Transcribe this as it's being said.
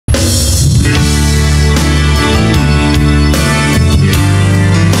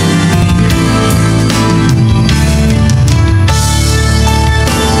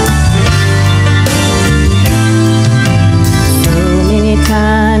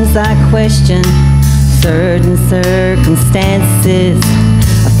times I question certain circumstances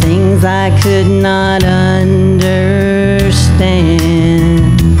of things I could not understand.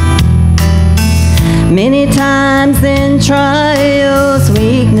 Many times in trials,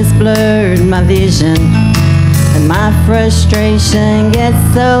 weakness blurred my vision, and my frustration gets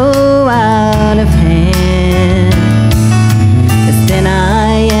so out of hand. But then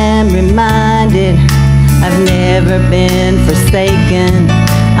I am reminded I've never been forsaken.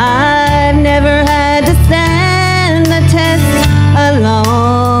 I've never had to stand the test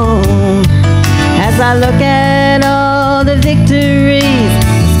alone. As I look at all the victories,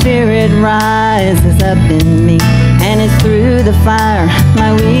 the Spirit rises up in me, and it's through the fire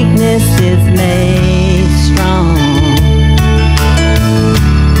my weakness is made strong.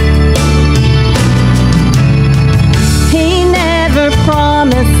 He never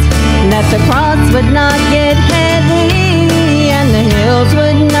promised that the cross would not get heavy and the hills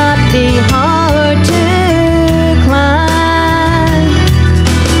would not be hard to climb.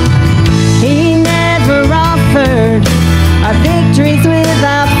 He never offered our victories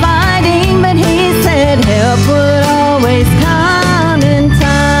without fighting, but he said help would always come in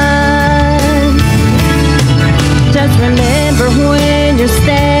time. Just remember when you're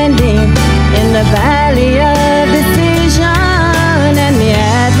standing in the valley of decision and the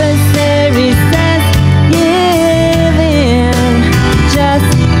adversary says give in,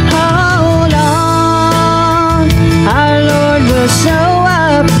 just hold on. Our Lord will show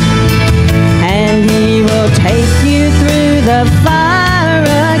up and he will take you through the fire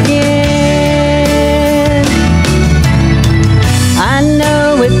again. I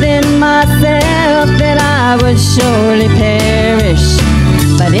know within myself that I would surely perish,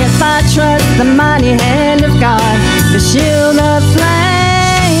 but if I trust the mighty hand of God to shield the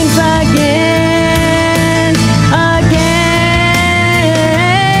flames again,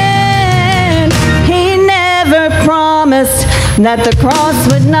 he never promised that the cross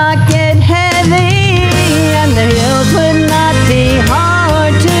would not get heavy and the hills would not be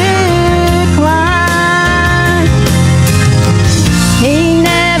hard to climb. He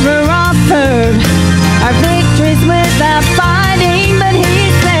never offered our victories without fighting, but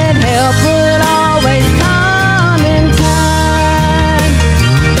he said help would always come in time.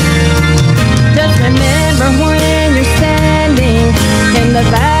 Just remember when you're standing in the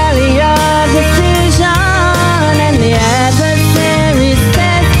valley of decision and the adversary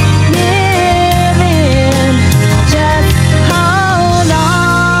says give in, just hold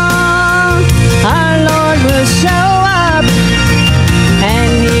on. Our Lord will show up and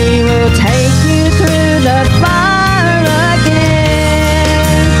he will take you through the fire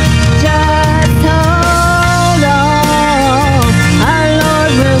again. Just hold on. Our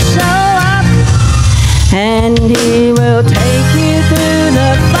Lord will show up and he